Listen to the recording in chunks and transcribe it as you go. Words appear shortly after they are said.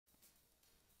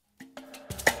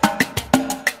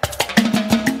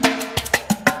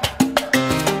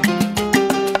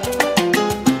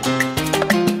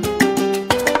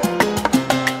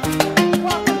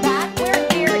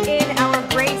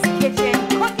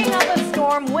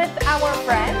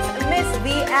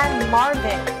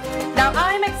Marvin. Now,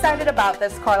 I'm excited about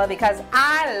this, Carla, because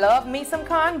I love me some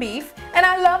corned beef and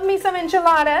I love me some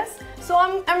enchiladas. So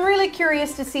I'm really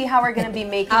curious to see how we're going to be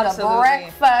making a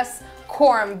breakfast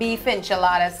corned beef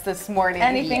enchiladas this morning.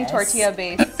 Anything tortilla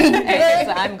based.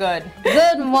 I'm good.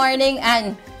 Good morning,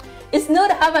 and it's new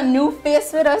to have a new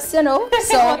face with us, you know.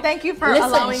 So well, thank you for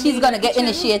allowing me. She's gonna get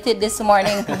initiated this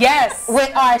morning. Yes,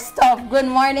 with our stuff. Good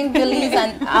morning, Belize,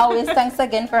 and always thanks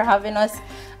again for having us.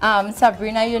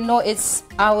 Sabrina, you know, it's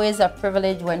always a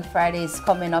privilege when Friday is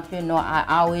coming up. You know, I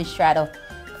always try to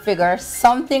figure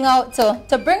something out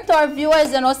to bring to our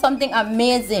viewers, you know, something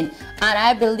amazing. And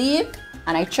I believe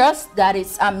and I trust that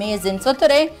it's amazing. So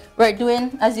today we're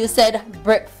doing, as you said,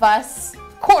 breakfast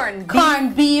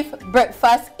corned beef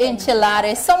breakfast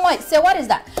enchiladas. Some might say, what is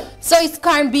that? So it's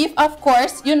corned beef, of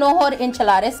course. You know how the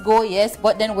enchiladas go, yes,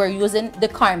 but then we're using the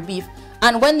corned beef.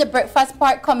 And when the breakfast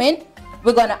part come in,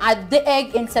 we're gonna add the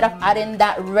egg instead of adding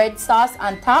that red sauce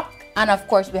on top. And of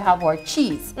course we have our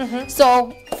cheese.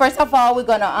 So first of all, we're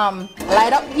gonna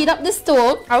heat up the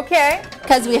stove. Okay.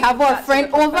 Because we have our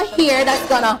friend over here that's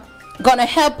gonna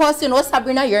help us. You know,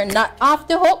 Sabrina, you're not off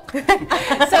the hook.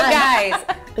 So guys,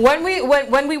 when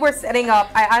we were setting up,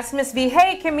 I asked Miss V,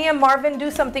 hey, can me and Marvin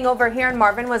do something over here? And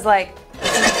Marvin was like,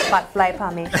 fly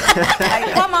for me.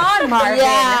 Like, come on, Marvin,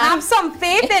 have some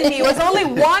faith in me. It was only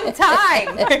one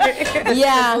time.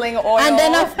 Yeah. And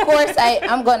then of course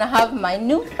I'm gonna have my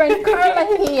new friend Carla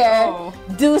here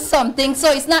do something.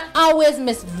 So it's not always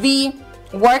Miss V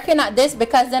working at this,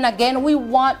 because then again we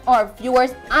want our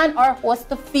viewers and our hosts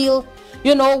to feel,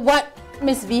 you know, what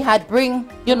Miss V had bring,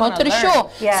 you know, to the show.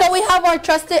 Yes. So we have our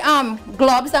trusted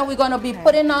gloves, and we're gonna be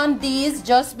putting on these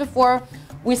just before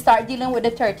we start dealing with the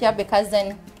tortilla, because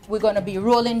then we're gonna be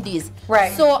rolling these.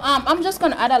 Right. So I'm just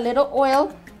gonna add a little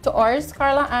oil to ours,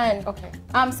 Carla, and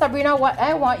Sabrina, what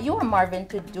I want you and Marvin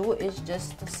to do is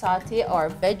just to saute our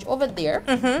veg over there.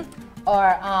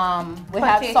 Or we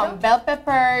have some bell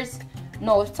peppers.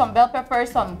 No, some bell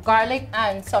peppers, some garlic,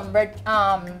 and some red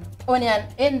onion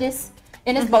in this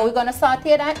bowl. We're gonna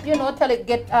saute that, you know, till it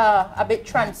get a bit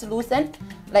translucent.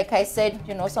 Like I said,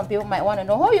 you know, some people might want to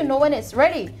know, oh, you know, when it's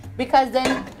ready, because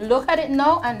then look at it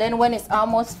now, and then when it's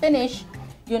almost finished,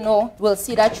 you know, we'll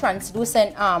see that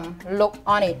translucent look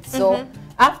on it. So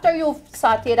after you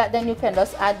saute that, then you can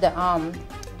just add the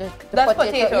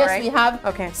potato. Yes, right? We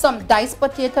have some diced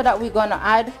potato that we're gonna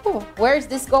add. Ooh, where is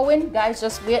this going, guys?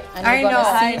 Just wait, and I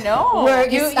know. Where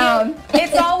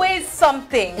it's always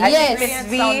something. Yes, Miss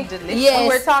V. Yes.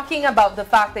 We're talking about the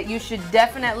fact that you should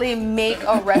definitely make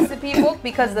a recipe book,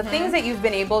 because the things that you've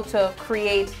been able to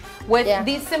create with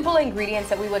these simple ingredients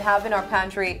that we would have in our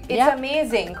pantry, it's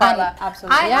amazing, Carla.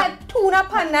 Absolutely. I had tuna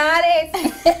panades.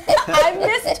 I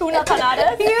missed tuna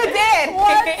panades. You did.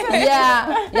 What?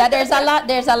 Yeah.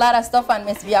 There's a lot of stuff, and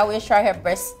Miss V always try her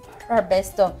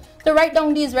best to write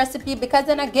down these recipes, because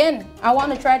then again, I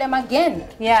want to try them again.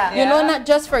 Yeah. You know, not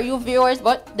just for you viewers,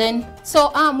 but then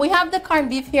we have the corned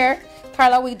beef here.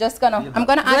 Carla, I'm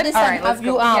gonna add this and have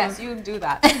you yes, you do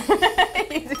that.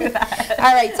 You do that.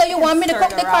 All right, so you want me to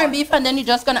cook the corned beef, and then you're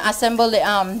just gonna assemble the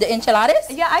enchiladas?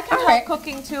 Yeah, I can help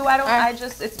cooking too.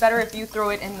 It's better if you throw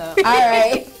it in the all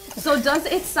right. So does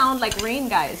it sound like rain,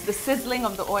 guys? The sizzling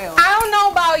of the oil. I don't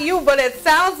know about you, but it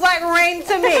sounds like rain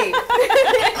to me.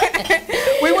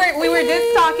 we were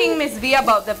just talking, Miss V,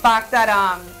 about the fact that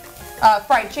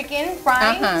fried chicken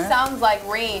frying sounds like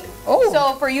rain.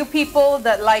 So for you people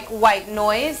that like white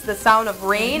noise, the sound of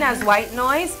rain as white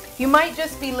noise, you might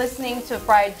just be listening to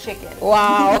fried chicken.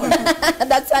 Wow.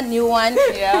 That's a new one.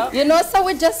 Yeah. You know, so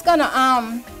we're just gonna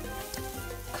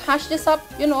hash this up.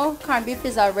 You know, corned beef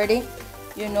is already,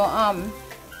 you know,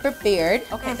 prepared.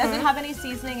 Okay. Does it have any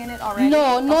seasoning in it already?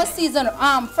 No season.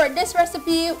 For this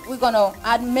recipe, we're gonna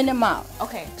add minimal.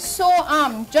 Okay. So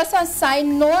just a side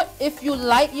note, if you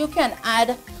like, you can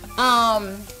add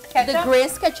the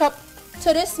Grace ketchup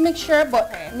to this mixture,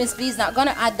 but Miss V is not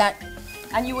gonna add that.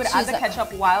 And you would add the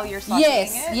ketchup while you're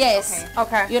sauteing it? Yes.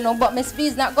 Okay. You know, but Miss V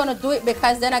is not gonna do it,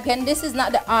 because then again, this is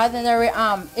not the ordinary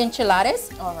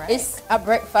enchiladas. All right. It's a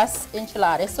breakfast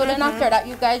enchiladas. So then after that,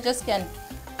 you guys just can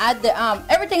add the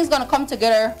everything's gonna come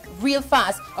together real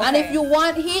fast. And if you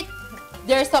want heat,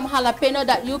 there's some jalapeno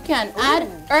that you can add,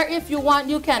 or if you want,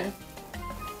 you can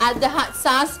add the hot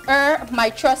sauce or my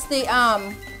trusty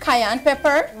cayenne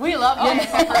pepper. We love cayenne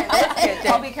pepper.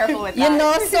 I'll be careful with that. You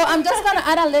know, so I'm just gonna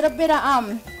add a little bit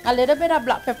of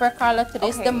black pepper, Carla, to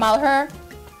this. The Malher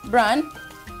brand.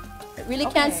 I really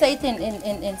can't say it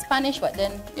in Spanish, but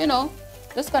then, you know,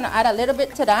 just gonna add a little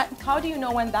bit to that. How do you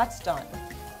know when that's done?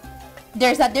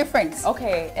 there's a difference.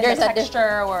 Okay, in there's the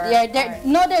texture or... Yeah,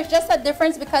 no, there's just a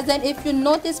difference because then if you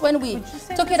notice when we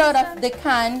took it out of the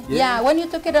can, when you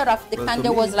took it out of the can,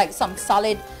 there was like some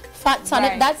solid fats on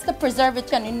it. That's the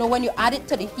preservative, and you know when you add it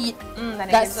to the heat, then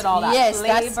it gives it all that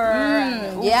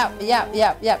flavor.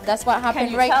 Yeah, that's what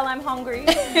happened. Can you tell I'm hungry?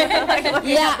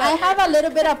 Yeah, I have a little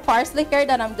bit of parsley here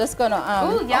that I'm just gonna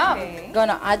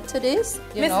gonna add to this.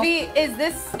 Miss V,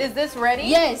 is this ready?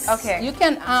 Yes. Okay. You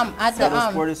can add So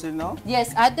let's pour this in now?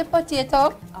 Yes, add the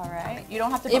potato. All right. You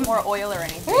don't have to put more oil or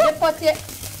anything. The potato.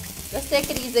 Let's take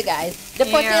it easy, guys. The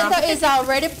potato is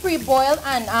already pre-boiled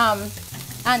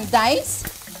and diced.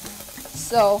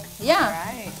 So yeah.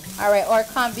 All right. Our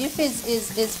corned beef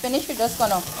is finished. We're just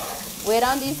gonna wait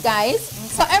on these guys.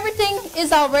 So everything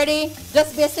is already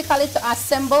just basically to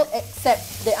assemble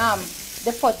except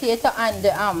the potato and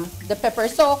the pepper.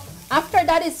 So after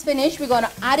that is finished, we're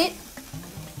gonna add it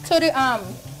to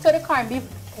the corned beef.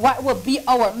 What will be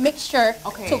our mixture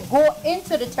to go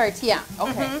into the tortilla?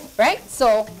 Okay. Right.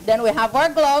 So then we have our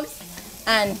gloves,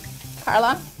 and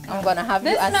Carla, I'm gonna have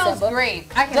you assemble. This smells great.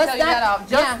 I can tell you that off.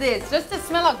 Just the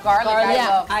smell of garlic.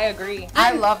 I agree.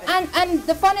 I love it. And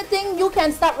the funny thing, you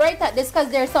can stop right at this because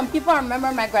there's some people. I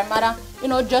remember my grandmother, you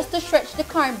know, just to stretch the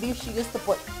corned beef, she used to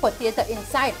put potato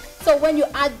inside. So when you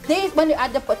add this, when you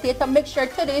add the potato mixture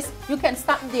to this, you can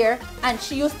stop there. And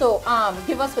she used to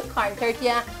give us with corn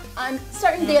tortilla on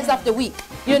certain days of the week,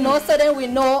 you know, so then we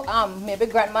know maybe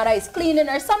grandmother is cleaning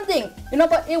or something, you know,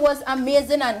 but it was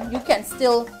amazing, and we can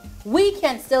still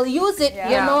use it,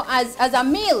 you know, as a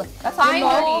meal. That's how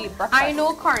I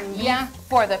know corned beef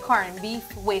for the corned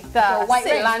beef with white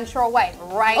cilantro white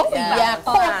rice. Oh yeah,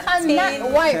 coconut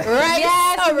white rice.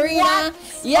 Yes, Arena.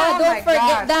 Yeah, don't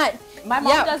forget that. My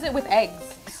mom does it with eggs.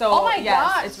 So oh my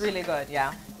gosh, it's really good.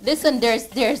 Yeah. Listen, there's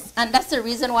and that's the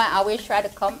reason why I always try to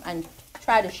come and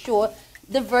try to show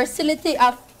the versatility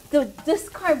of this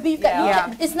corned beef that you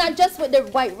can. It's not just with the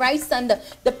white rice and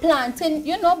the plantain,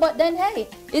 you know, but then hey,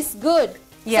 it's good.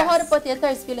 So how the potato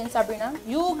is feeling, Sabrina?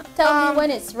 You tell me when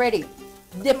it's ready.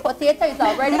 The potato is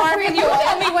already Marvin, you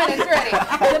tell me when it's ready.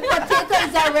 The potato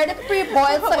is already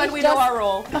pre-boiled, so when we know our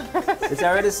role. It's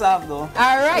already soft though.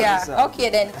 All right. Okay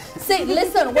then. See,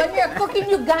 listen, when you're cooking,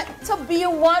 you got to be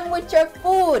one with your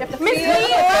food. Miss V,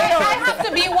 I have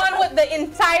to be one with the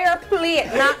entire plate,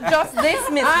 not just this,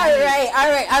 Miss V.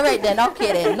 All right then.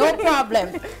 Okay then, no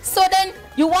problem. So then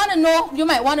you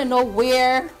might want to know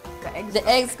where the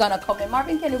eggs gonna come in.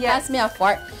 Marvin, can you pass me a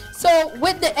fork? So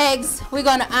with the eggs, we're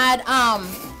gonna add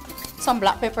some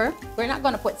black pepper. We're not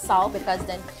gonna put salt because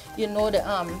then you know the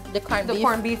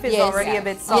corned beef is already a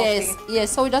bit salty.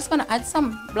 Yes. So we're just gonna add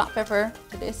some black pepper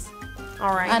to this.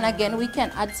 All right. And again, we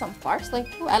can add some parsley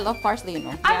too. I love parsley, you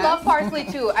know. I love parsley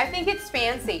too. I think it's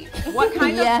fancy. What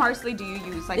kind of parsley do you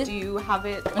use? Like, do you have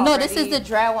it already? No, this is the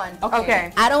dry one.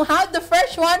 Okay. I don't have the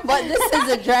fresh one, but this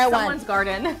is the dry one. Someone's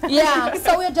garden. Yeah.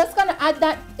 So we're just gonna add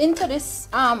that into this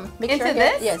mixture. Into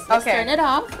this? Yes. Let's turn it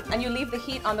off. And you leave the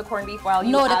heat on the corned beef while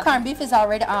you No, the corned beef is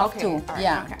already off too. Right.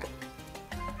 Yeah. Okay.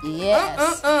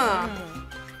 Yes.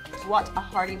 What a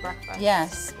hearty breakfast.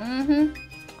 Yes.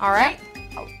 All right.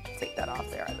 I'll take that off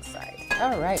there on the side.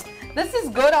 All right. This is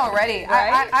good already.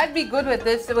 Right? I'd be good with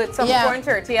this with some corn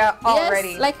tortilla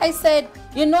already. Yes, like I said,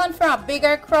 you know, and for a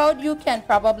bigger crowd, you can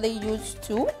probably use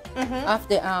 2 of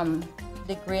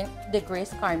the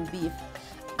Grace corned beef.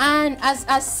 And as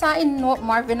a side note,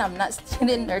 Marvin, I'm not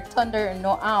stealing their thunder.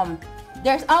 No,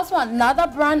 there's also another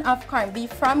brand of corned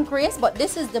beef from Grace, but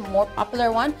this is the more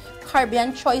popular one.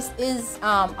 Caribbean Choice is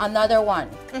another one.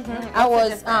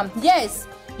 Yes,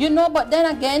 you know, but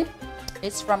then again,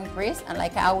 it's from Grace, and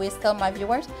like I always tell my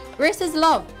viewers, Grace is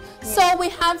love. So we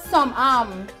have some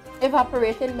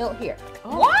evaporated milk here.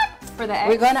 What? For the eggs?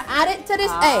 We're gonna add it to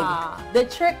this egg. The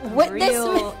trick with this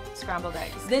milk, scrambled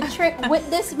eggs. the trick with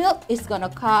this milk is gonna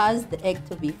cause the egg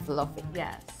to be fluffy.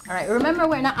 Yes. All right. Remember,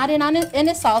 we're not adding on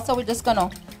any salt, so we're just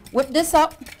gonna whip this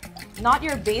up. Not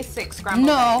your basic scrambled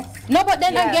eggs. No, but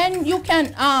then again, you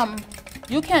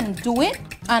can do it,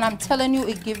 and I'm telling you,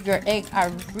 it gives your egg a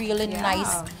really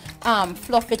nice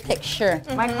fluffy texture.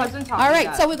 My cousin taught me that. All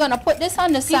right, so we're gonna put this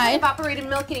on the Do you side. put evaporated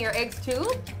milk in your eggs too?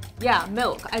 Yeah,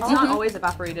 milk. It's not always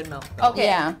evaporated milk, though. Okay.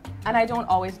 Yeah. And I don't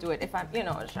always do it if I'm,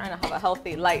 trying to have a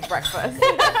healthy, light breakfast.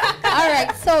 All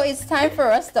right, so it's time for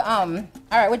us to all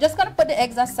right, we're just gonna put the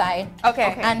eggs aside.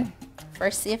 Okay. And for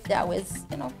safety, I always,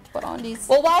 put on these.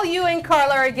 Well, while you and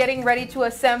Carla are getting ready to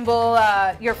assemble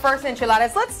your first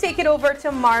enchiladas, let's take it over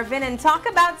to Marvin and talk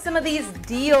about some of these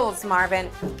deals, Marvin.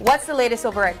 What's the latest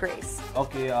over at Grace?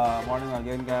 Okay, morning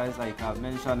again, guys. Like I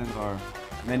mentioned in our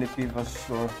many people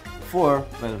show, before,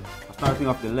 well, starting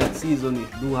off the Lent season, we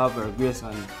do have our Grace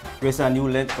and New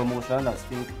Lent promotion that's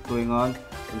still going on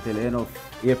until the end of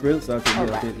April, so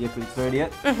until April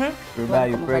 30th. Whereby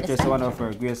you purchase one of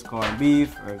our Grace corned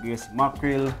beef, our Grace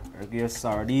mackerel, our Grace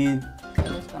sardine,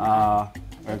 our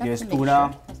Grace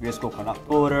tuna, Grace coconut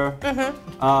powder.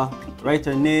 Write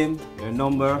your name, your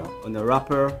number on the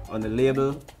wrapper, on the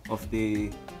label of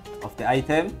the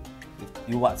item.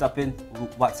 You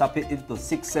WhatsApp it into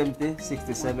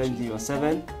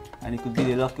 670-6707, and it could be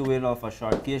the lucky winner of a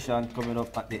shortcation coming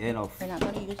up at the end of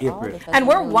April. And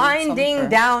we're winding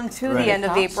down to the end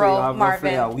of April, so you have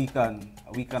Marvin. a week and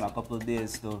a couple of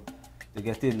days to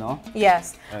get in, no?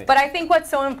 Yes, right. But I think what's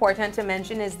so important to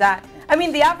mention is that, I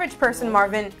mean, the average person,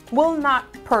 Marvin, will not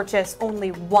purchase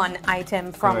only one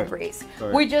item from Grace.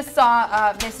 We just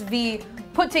saw Miss V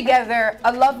put together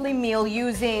a lovely meal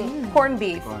using corned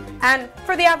beef. And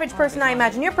for the average person, I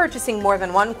imagine you're purchasing more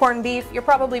than one corned beef. You're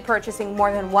probably purchasing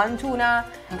more than one tuna.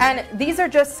 And these are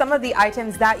just some of the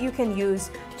items that you can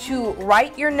use to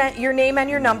write your name and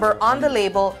your number on the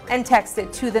label and text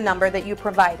it to the number that you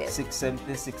provided.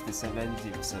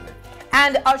 670-6707.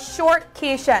 And a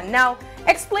shortcation. Now,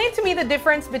 explain to me the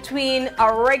difference between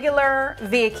a regular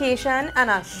vacation and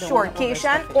a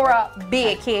shortcation or a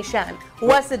vacation.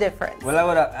 What's the difference? Well,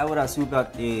 I would assume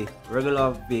that a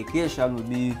regular vacation would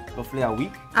be roughly a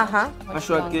week. A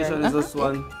shortcation is just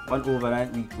one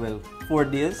overnight week. Well, 4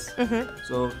 days.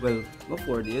 So, well, not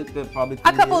 4 days, but probably 2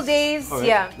 a couple days,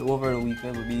 yeah. Over the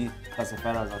weekend would be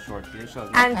classified as a shortcation.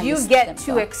 And you get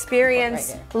to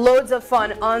experience loads of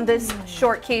fun on this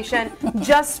shortcation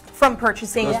just from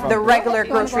purchasing the regular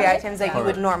grocery items that you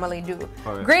would normally do.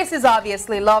 Grace is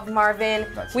obviously loved, Marvin.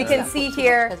 We can see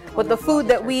here with the food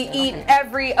that we eat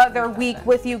every other week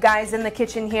with you guys in the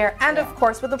kitchen here, and of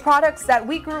course with the products that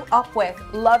we grew up with,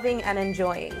 loving and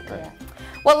enjoying.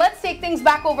 Well, let's take things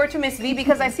back over to Miss V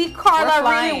because I see Carla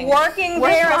really working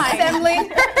there,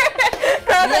 assembling.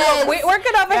 Yes. Work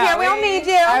it over here. We don't need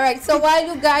you. All right. So while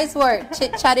you guys were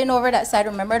chit-chatting over that side,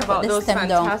 remember to put this stem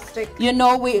down. You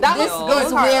know,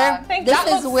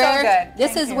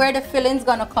 this is where the filling's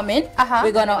gonna come in.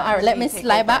 We're gonna. All right. Let me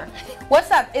slide back. What's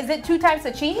that? Is it 2 types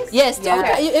of cheese? Yes.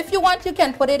 If you want, you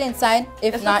can put it inside.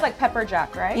 If this not, looks like pepper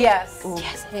jack, right? Yes. Ooh.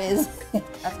 Yes, it is.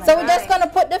 So we're just gonna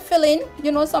put the filling.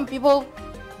 You know, some people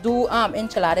do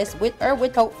enchiladas with or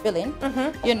without filling.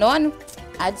 You know, and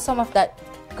add some of that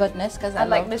goodness because I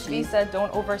like Miss V said, don't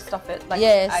overstuff it. Like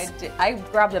yes. I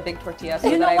grabbed a big tortilla. So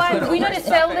you know what? We need to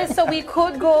sell this so we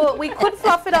could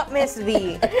fluff it up, Miss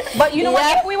V. But you know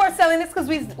what? If we were selling this, because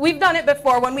we've done it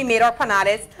before when we made our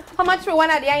panades. How much for one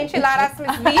of the enchiladas,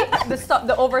 Miss V?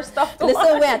 the overstuffed one.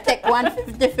 Listen, we take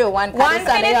 150 for one.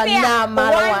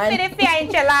 150 for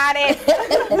enchiladas.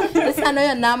 This is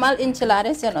your normal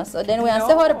enchiladas, you know. So then we say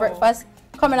how the breakfast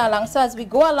coming along. So as we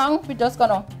go along, we're just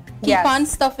gonna keep on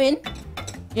stuffing.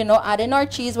 You know, adding our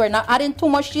cheese. We're not adding too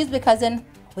much cheese because then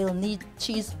we'll need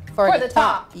cheese for the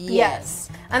top. Yes.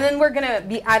 And then we're gonna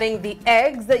be adding the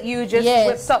eggs that you just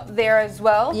whipped up there as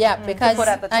well. Yeah, because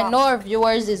I know our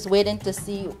viewers is waiting to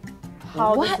see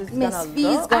how what Miss V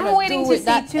is gonna do with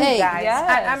that egg. Guys.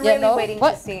 I'm really waiting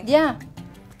to see. Yeah.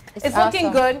 It's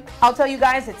looking good. I'll tell you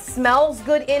guys, it smells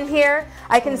good in here.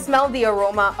 I can smell the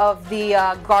aroma of the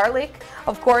garlic.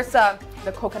 Of course,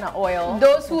 the coconut oil.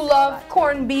 Those who love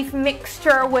corned beef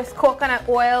mixture with coconut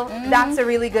oil, that's a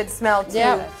really good smell too.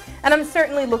 Yeah. And I'm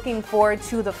certainly looking forward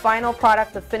to the final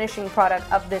product, the finishing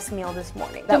product of this meal this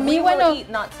morning. That we will eat,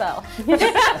 not sell.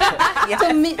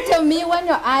 To me, when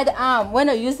you add when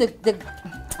you use the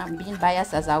I'm being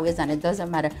biased as always, and it doesn't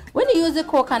matter. When you use the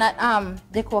coconut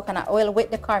oil with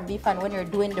the corned beef, and when you're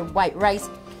doing the white rice,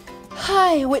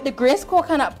 with the Grace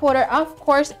coconut powder, of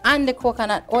course, and the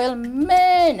coconat oil,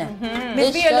 man.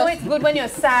 Maybe you know it's good when you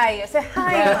sigh. You say,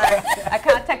 hi. Yes. I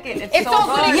can't take it. It's so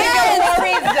good.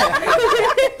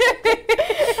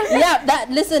 Yeah,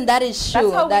 listen, that is true.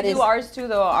 That's how we do ours too,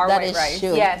 though, our white rice.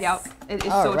 True. Yes. Yep. It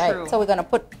is so true. So we're going to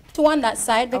put 2 on that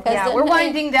side because we're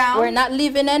winding down. We're not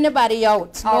leaving anybody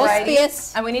out. No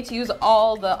space. And we need to use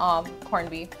all the corned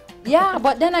beef. Yeah,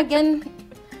 but then again,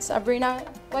 Sabrina,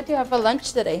 what do you have for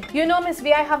lunch today? You know, Miss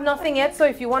V, I have nothing yet, so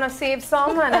if you want to save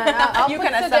some, and I'll you put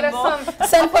can together assemble.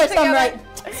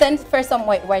 Send for some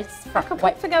white rice. I can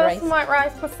put together some white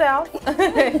rice myself.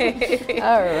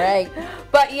 All right.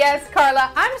 But yes, Carla,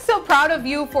 I'm so proud of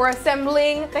you for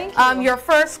assembling your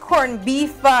first corned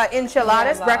beef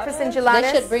enchiladas, breakfast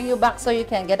enchiladas. They should bring you back so you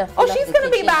can get a Oh, she's going to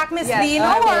be back, Miss V.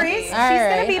 No worries. She's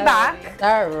going to be back.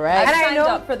 All right. I signed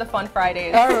up for the Fun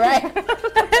Fridays. All right.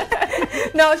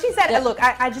 No, she said, look,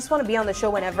 I just want to be on the show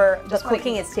whenever the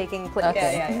cooking is taking place.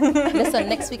 Okay. Listen,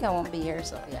 next week I won't be here,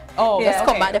 so yeah. Oh, just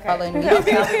come back the following week. Not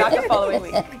the following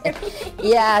week.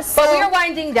 Yeah, so But we are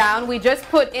winding down. We just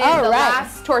put in the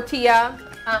last tortilla,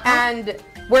 and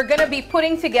we're going to be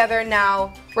putting together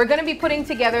now,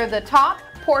 the top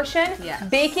portion,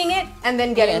 baking it, and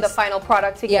then getting the final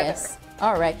product together. Yes.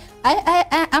 All right.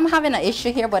 I'm having an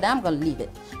issue here, but I'm going to leave it.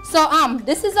 So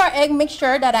this is our egg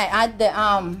mixture that I add the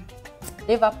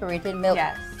evaporated milk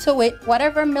to it.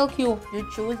 Whatever milk you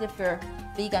choose, if you're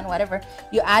vegan, whatever,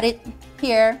 you add it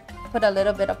here. Put a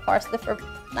little bit of parsley for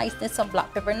niceness, some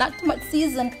black pepper, not too much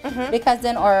season, because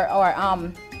then our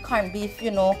corned beef,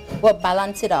 will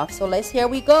balance it off. So here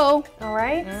we go. All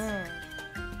right.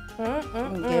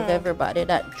 Give everybody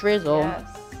that drizzle.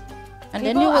 Yes. And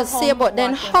then you will see about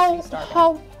then how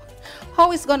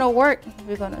it's gonna work.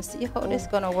 We're gonna see how this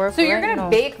gonna work. So you're gonna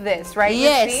bake this, right?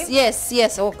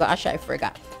 Yes. Oh gosh, I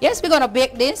forgot. Yes, we're gonna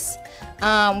bake this.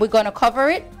 We're gonna cover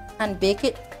it and bake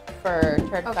it for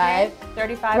 35.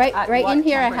 35. Right in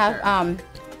here, I have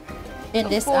in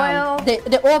this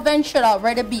the oven should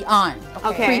already be on,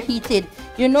 preheated.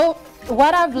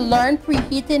 What I've learned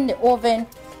preheating the oven,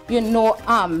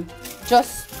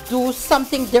 just do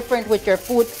something different with your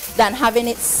food than having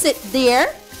it sit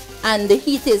there and the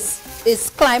heat is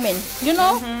climbing,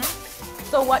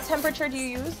 So what temperature do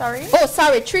you use? Sorry. Oh,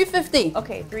 sorry, 350.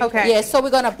 Okay, 350. Yeah, so we're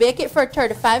gonna bake it for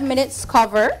 35 minutes,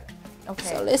 cover.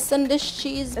 Okay. So listen, this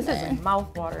cheese. This is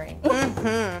mouth-watering.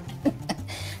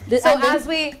 So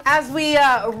as we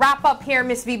wrap up here,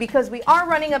 Miss V, because we are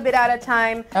running a bit out of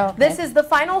time, this is the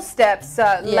final steps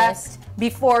left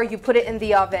before you put it in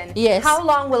the oven. Yes. How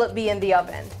long will it be in the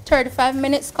oven? 35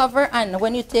 minutes cover, and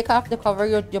when you take off the cover,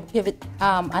 you give it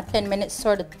a 10 minutes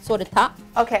so the top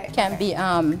can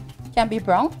be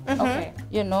brown. Okay.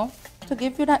 To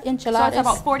give you that enchilada. So it's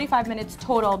about 45 minutes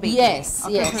total baking. Yes,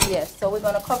 yes. So we're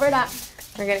gonna cover that.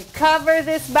 We're gonna cover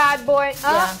this bad boy up.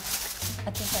 Yeah.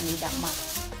 I think I need that much.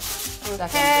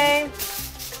 Okay.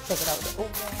 Take it out of the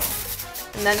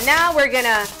oven. And then now we're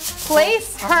gonna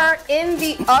place her in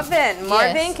the oven.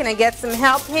 Marvin, can I get some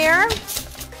help here?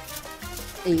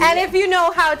 Yeah. And if you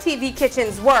know how TV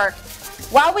kitchens work,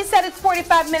 while we said it's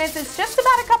 45 minutes, it's just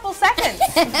about a couple seconds.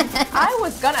 I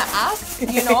was gonna ask,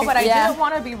 but I didn't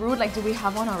want to be rude. Like, do we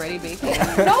have one already baking?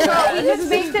 No, we just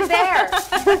baked it there.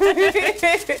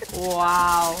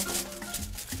 Wow.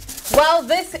 Well,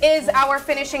 this is our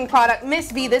finishing product.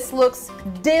 Miss V, this looks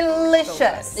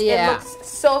delicious. It looks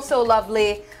so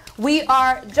lovely. We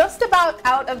are just about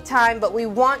out of time, but we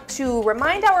want to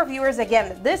remind our viewers again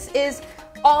that this is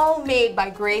all made by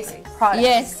Grace Products.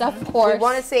 Yes, of course. We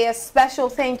want to say a special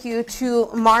thank you to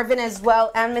Marvin as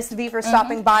well and Miss V for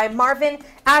stopping by. Marvin,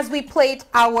 as we plate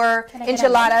our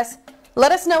enchiladas,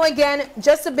 let us know again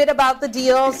just a bit about the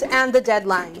deals and the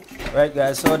deadline. Right,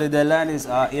 guys, so the deadline is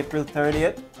April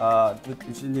 30th.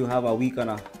 You have a week and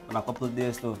a couple of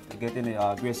days to get in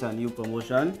the Grace and New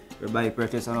promotion, whereby you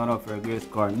purchase an order for Grace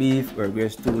corned beef, or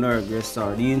Grace tuna, or Grace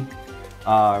sardine,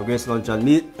 or Grace luncheon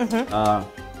meat.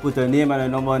 Put your name and a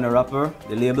number on the wrapper,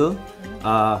 the label.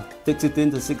 Takes it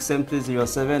into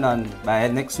 67007, and by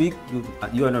next week,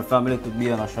 you and your family could be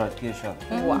on a shortcation.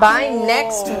 Wow. By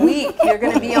next week, you're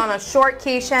going to be on a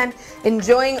shortcation,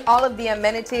 enjoying all of the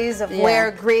amenities of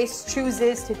where Grace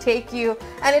chooses to take you.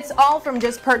 And it's all from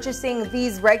just purchasing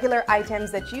these regular items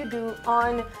that you do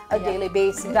on a daily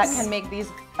basis. That can make these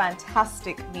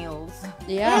fantastic meals.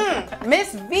 Yeah.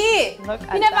 Miss V, Look you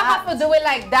at never that. have to do it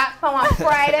like that for one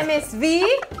Friday, Miss V.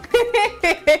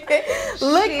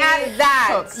 Look at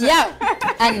that. Yeah.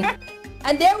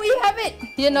 And there we have it.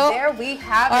 There we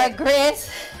have our it. Grace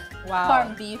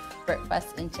corned beef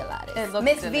breakfast enchiladas. It looks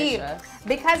Miss delicious. V,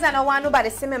 because I don't want nobody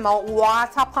see me mouth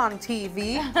water up on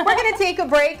TV, we're going to take a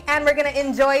break and we're going to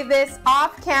enjoy this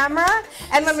off camera.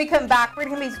 And when we come back, we're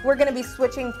going to be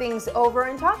switching things over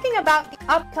and talking about the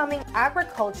upcoming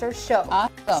agriculture show.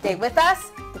 Awesome. Stay with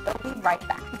us. We'll be right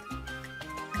back.